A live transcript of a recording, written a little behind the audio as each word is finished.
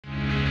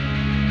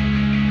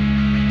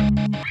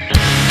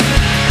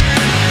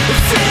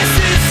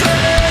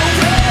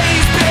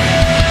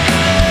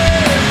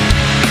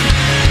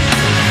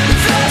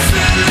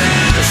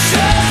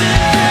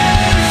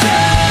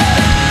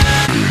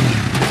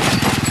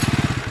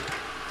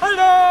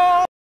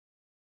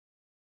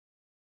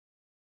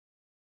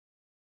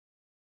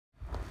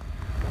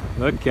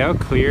Look how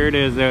clear it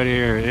is out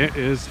here. It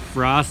is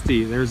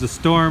frosty. There's a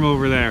storm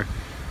over there.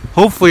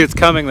 Hopefully it's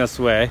coming this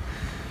way.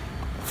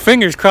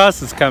 Fingers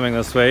crossed it's coming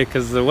this way,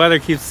 because the weather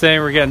keeps saying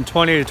we're getting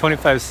 20 to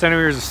 25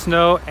 centimeters of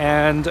snow,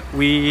 and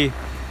we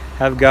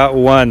have got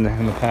one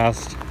in the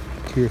past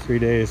 2 or 3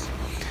 days.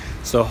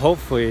 So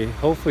hopefully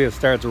it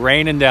starts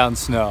raining down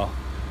snow.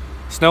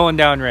 Snowing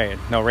down rain.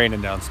 No,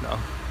 raining down snow.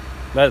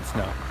 Let it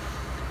snow.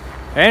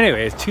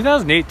 Anyways,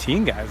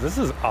 2018, guys, this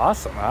is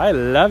awesome. I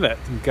love it.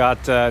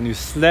 Got a new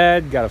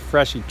sled, got a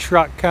freshy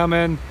truck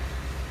coming,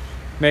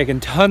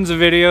 making tons of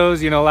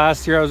videos. You know,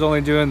 last year I was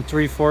only doing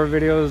 3-4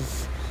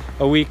 videos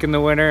a week in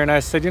the winter, and I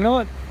said, you know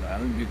what,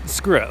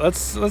 screw it,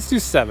 let's do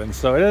 7.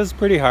 So it is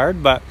pretty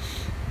hard, but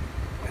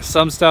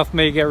some stuff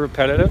may get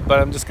repetitive,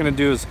 but I'm just gonna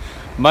do as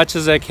much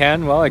as I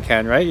can while I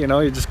can, right? You know,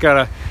 you just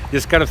gotta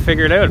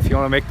figure it out. If you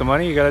want to make the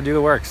money, you gotta do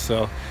the work.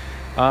 So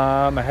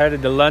I'm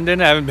headed to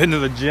London. I haven't been to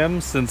the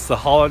gym since the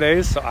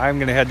holidays, so I'm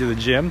gonna head to the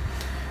gym,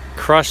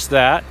 crush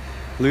that,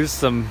 lose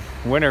some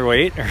winter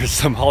weight or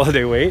some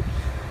holiday weight,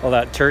 all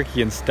that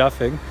turkey and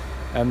stuffing,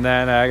 and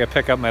then I gotta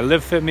pick up my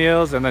LiveFit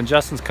meals, and then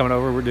Justin's coming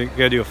over. We're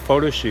gonna do a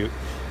photo shoot,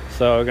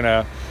 so we're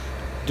gonna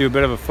do a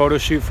bit of a photo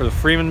shoot for the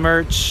Freeman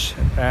merch,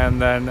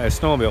 and then a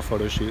snowmobile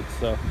photo shoot.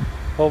 So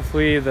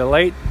hopefully the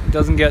light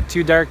doesn't get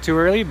too dark too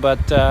early, but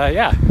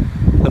yeah,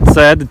 let's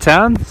head to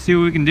town, see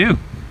what we can do.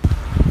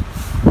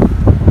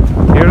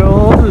 Good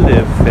old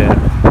LiveFit.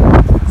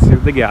 Let's see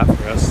what they got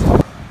for us.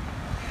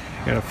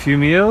 Got a few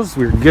meals,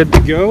 we're good to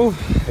go.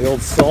 The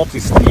old salty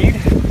steed.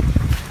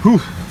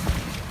 Whew.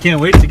 Can't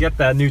wait to get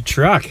that new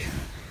truck.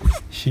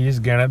 She's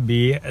gonna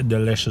be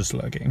delicious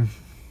looking.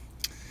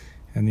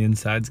 And the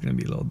inside's gonna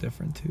be a little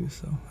different too,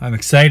 so I'm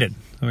excited.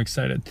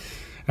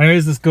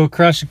 Anyways, let's go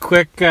crush a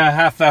quick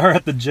half hour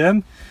at the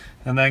gym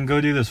and then go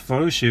do this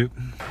photo shoot.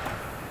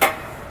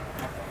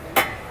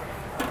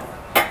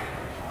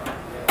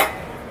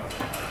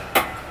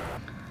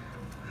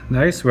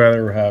 Nice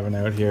weather we're having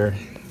out here.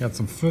 Got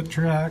some foot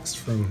tracks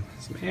from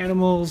some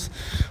animals.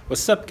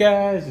 What's up,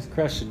 guys? Just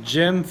crushed the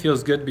gym.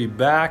 Feels good to be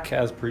back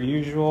as per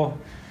usual.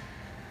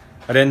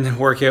 I didn't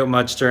work out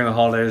much during the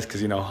holidays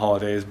because, you know,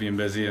 holidays, being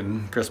busy,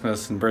 and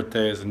Christmas and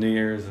birthdays and New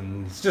Year's,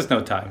 and it's just no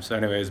time. So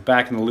anyways,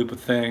 back in the loop of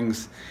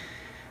things,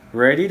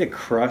 ready to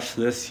crush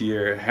this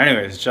year.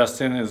 Anyways,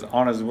 Justin is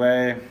on his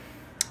way.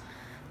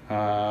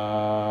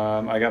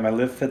 I got my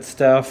LiveFit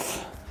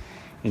stuff.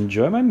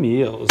 Enjoy my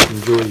meals.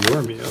 Enjoy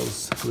your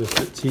meals.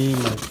 LiveFit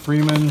team like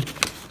Freeman.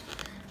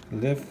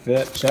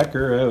 LiveFit, check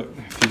her out.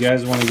 If you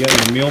guys want to get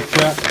your meal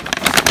prep,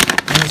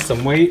 lose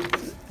some weight.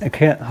 I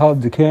can't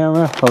hold the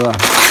camera. Hold on.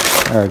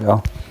 There we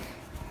go.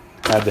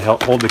 I had to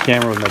help hold the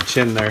camera with my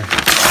chin there.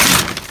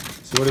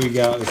 So what do we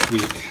got this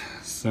week?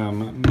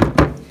 Some,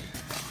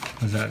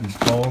 was that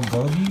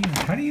bulgogi?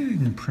 How do you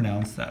even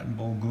pronounce that?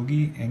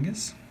 Bulgogi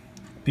Angus?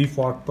 Beef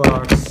wok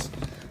box.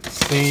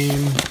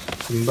 Some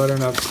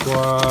butternut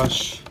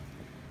squash.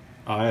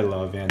 I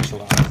love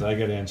enchiladas. I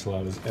get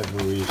enchiladas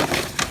every week.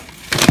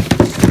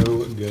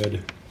 So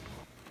good.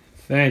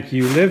 Thank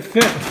you,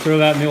 LiveFit. Throw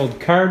that in the old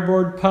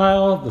cardboard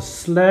pile. The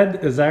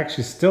sled is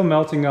actually still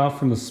melting off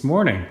from this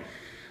morning.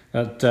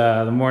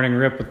 The morning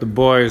rip with the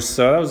boys.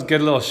 So that was a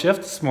good little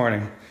shift this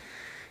morning.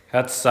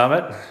 That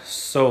Summit,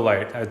 so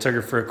light. I took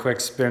her for a quick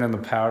spin in the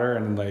powder,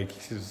 and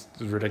like, it was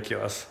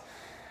ridiculous.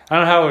 I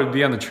don't know how it would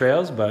be on the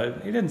trails,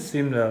 but he didn't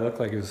seem to look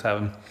like he was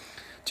having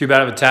too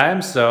bad of a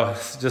time, so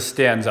it just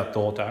stands up the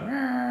whole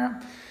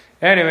time.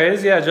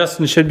 Anyways, yeah,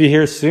 Justin should be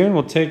here soon.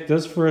 We'll take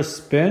this for a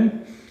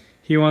spin.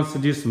 He wants to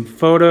do some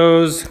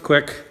photos,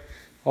 quick,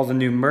 all the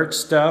new merch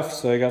stuff.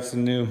 So I got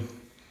some new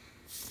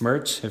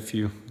merch. If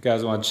you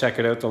guys want to check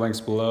it out, the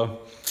link's below.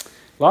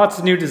 Lots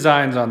of new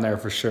designs on there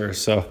for sure.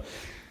 So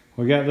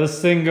we got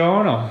this thing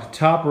going. I'll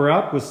top her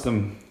up with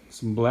some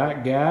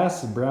black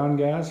gas, brown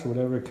gas, or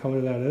whatever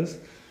color that is.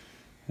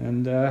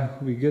 And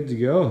we'll be good to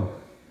go.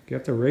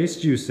 Get the race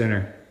juice in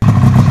her.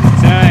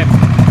 Time.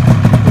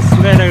 The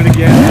sled out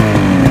again.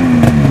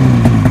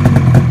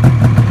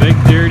 Big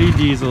dirty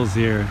diesels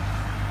here.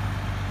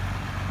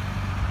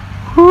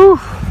 Whew.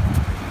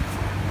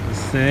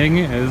 This thing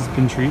has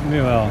been treating me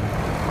well.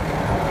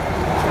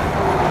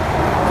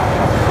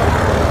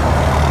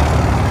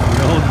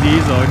 The old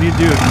diesel. I need to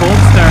do a cold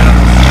start on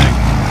this thing.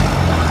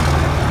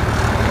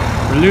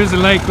 We're losing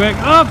light quick.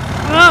 Up!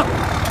 Up!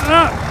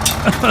 Up!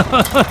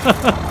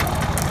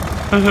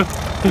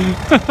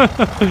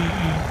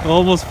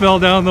 Almost fell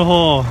down the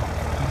hole.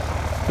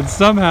 But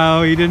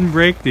somehow he didn't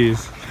break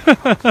these.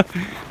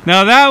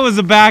 Now that was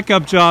a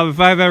backup job if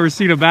I've ever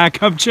seen a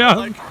backup job.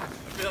 I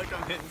feel like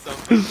I'm hitting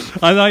something.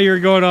 I thought you were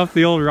going off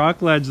the old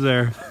rock ledge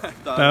there.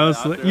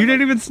 You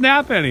didn't even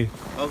snap any.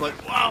 I was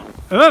like, wow.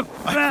 I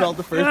felt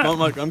the first one,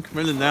 like, I'm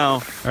committed now.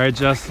 All right,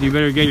 Justin, you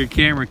better get your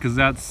camera because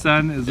that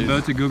sun is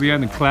about to go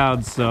behind the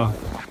clouds. So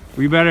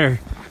we better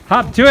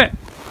hop to it.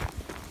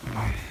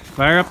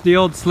 Fire up the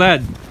old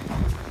sled.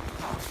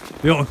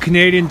 The old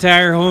Canadian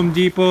Tire, Home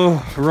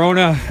Depot,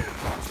 Rona.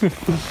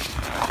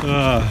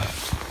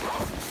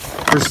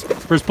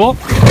 First pull.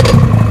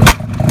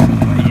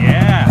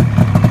 Yeah.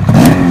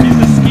 She's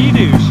a she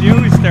do? She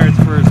always starts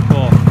first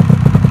pull.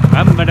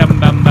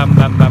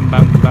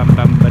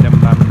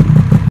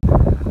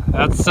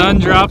 That sun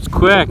drops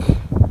quick.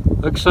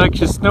 Looks like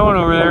she's snowing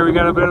over there. We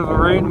got a bit of a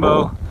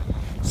rainbow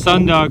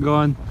sundog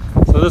going.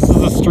 So this is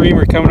the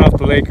streamer coming off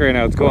the lake right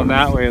now. It's going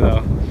that way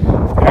though.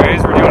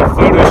 Anyways, we're doing a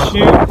photo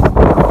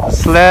shoot.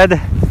 Sled,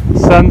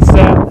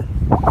 sunset.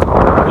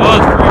 Oh,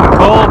 it's freaking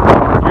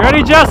cold. You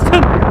ready,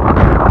 Justin?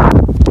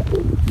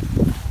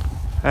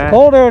 It's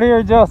cold out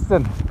here,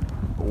 Justin.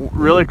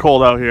 Really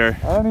cold out here.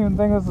 I don't even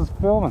think this is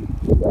filming.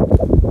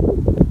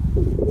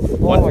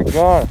 Oh my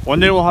god. One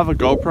day we'll have a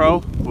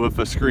GoPro with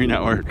a screen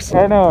that works.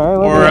 I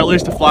know. Or at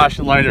least a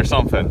flashing light or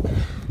something.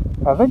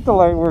 I think the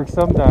light works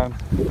sometimes.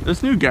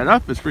 This new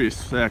getup is pretty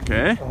sick,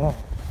 eh?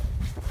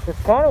 It's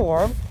kind of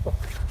warm.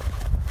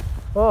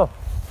 Oh,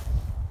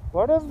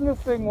 why doesn't this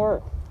thing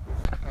work?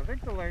 I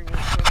think the light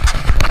works sometimes.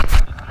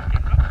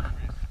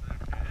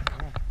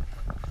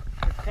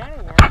 It's kind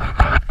of warm.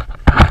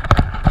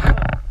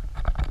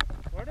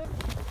 What is...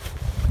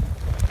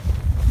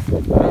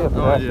 I have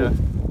no idea.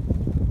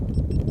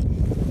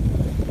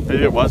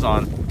 Maybe it was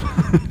on.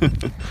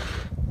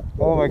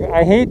 Oh my god,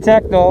 I hate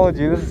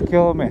technology. This is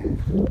killing me.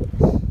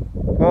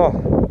 Oh,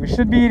 we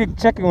should be eating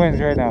chicken wings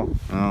right now.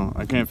 Oh,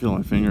 I can't feel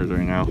my fingers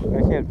right now.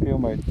 I can't feel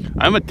my...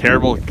 I'm a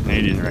terrible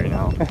Canadian right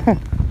now.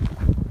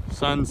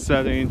 Sun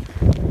setting.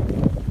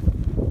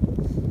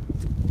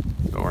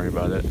 Don't worry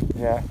about it.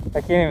 Yeah,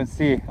 I can't even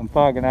see. I'm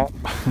fogging up.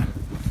 I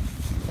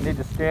need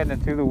to stand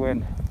into the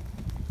wind.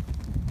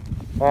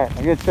 Alright,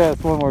 I'm gonna try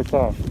this one more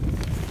time.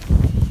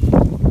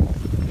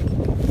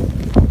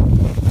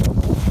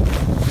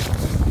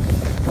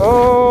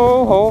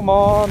 Oh, home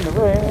on the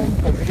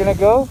range. Is it gonna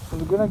go?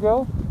 Is it gonna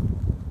go?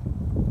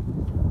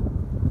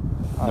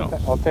 No.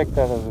 I'll take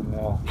that as a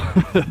no.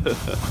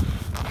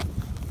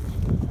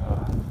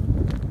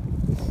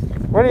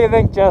 What do you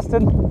think,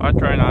 Justin? I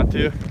try not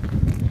to.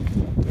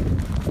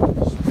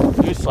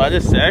 New sled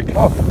is sick.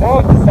 Oh, now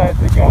it decides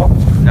to go.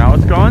 Now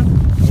it's gone?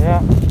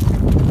 Yeah.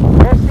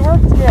 There she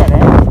works again,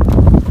 eh?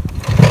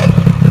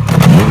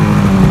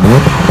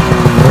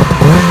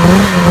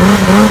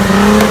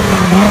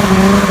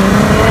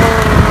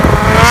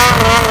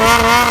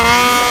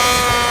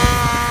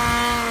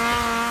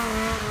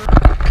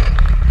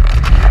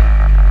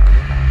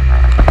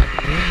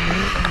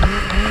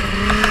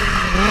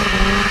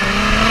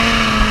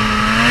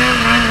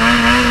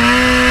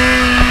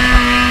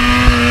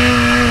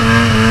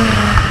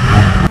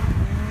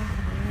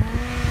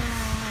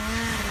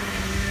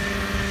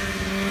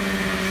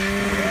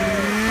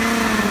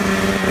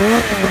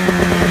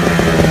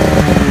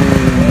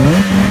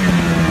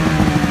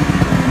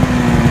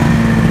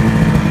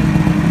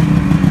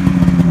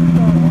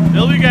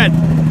 It'll be good.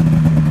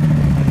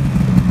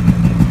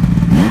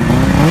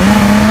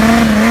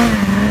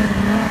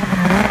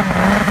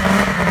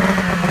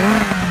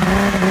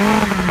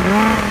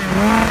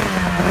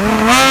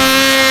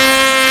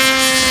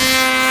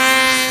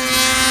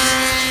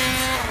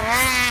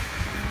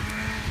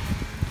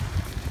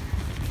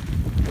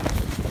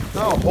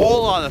 Not a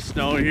whole lot of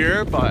snow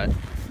here, but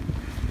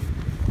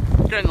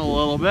getting a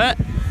little bit.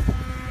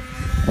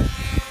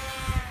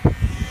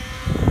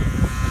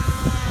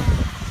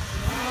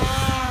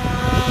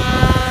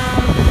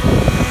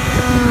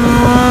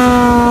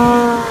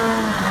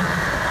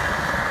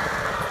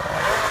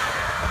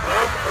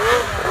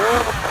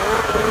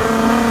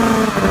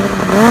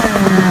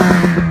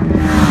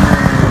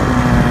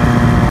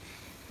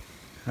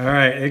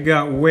 Alright, it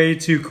got way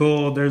too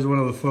cold. There's one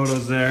of the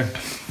photos there.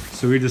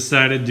 So we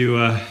decided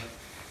to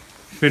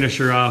finish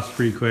her off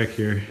pretty quick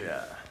here.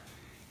 Yeah.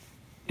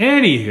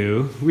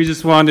 Anywho, we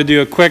just wanted to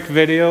do a quick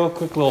video,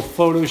 quick little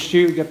photo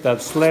shoot, get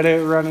that sled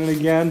out running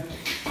again.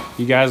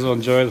 You guys will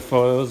enjoy the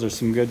photos. There's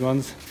some good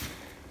ones.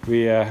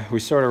 We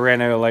sort of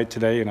ran out of light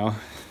today, you know.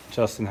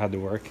 Justin had to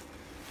work.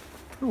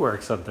 Who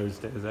works on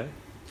Thursdays, eh?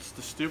 It's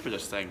the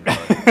stupidest thing.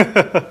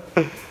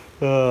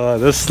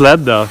 This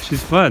sled though,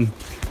 she's fun.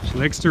 She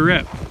likes to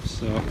rip.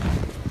 So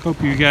hope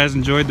you guys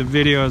enjoyed the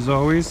video as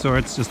always. So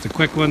it's just a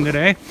quick one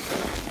today.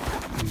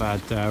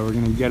 But we're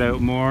gonna get out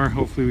more.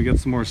 Hopefully we get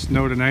some more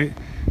snow tonight.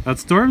 That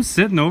storm's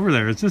sitting over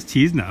there. It's just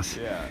teasing us.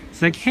 Yeah.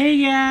 It's like,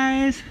 hey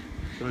guys,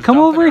 It was come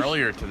over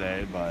earlier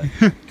today, but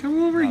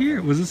come over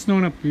here. Was it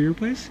snowing up at your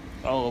place?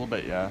 oh, a little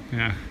bit, yeah.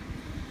 Yeah.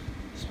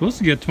 Supposed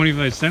to get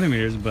 25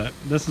 centimeters, but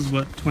this is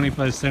what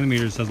 25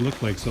 centimeters has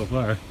looked like so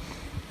far.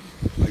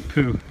 Like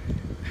poo.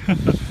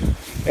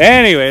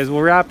 Anyways,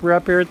 we'll wrap her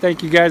up here.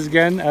 Thank you guys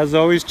again. As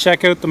always,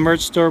 check out the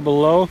merch store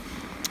below.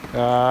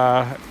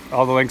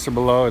 All the links are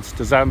below. It's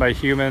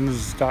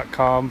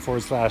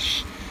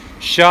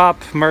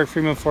designedbyhumans.com/shop. Mark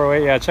Freeman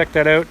 408. Yeah, check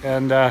that out.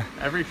 And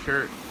Every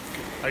shirt,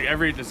 like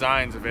every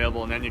design's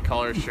available in any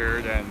color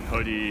shirt and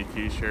hoodie,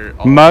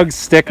 t-shirt. mugs,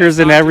 stickers,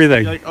 and not just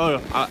everything. like,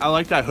 oh, I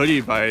like that hoodie,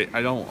 but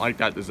I don't like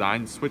that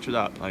design. Switch it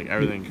up. Like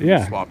everything can be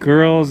Yeah, swapped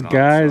girls, around,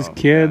 guys, so,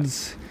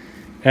 kids,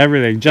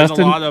 everything. There's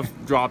Justin, a lot of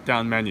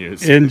drop-down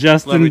menus. and let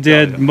Justin me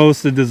tell did you.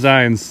 most of the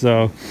designs,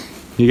 so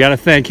you got to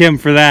thank him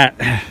for that.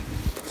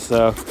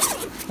 So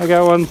I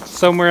got one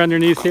somewhere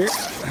underneath here.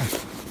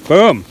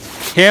 Boom.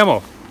 Camel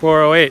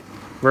 408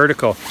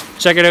 vertical.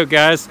 Check it out,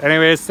 guys.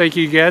 Anyways, thank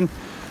you again.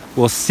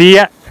 We'll see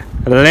ya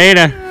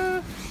later.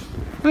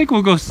 I think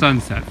we'll go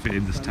sunset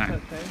fade this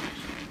time.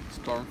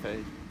 Storm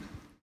fade.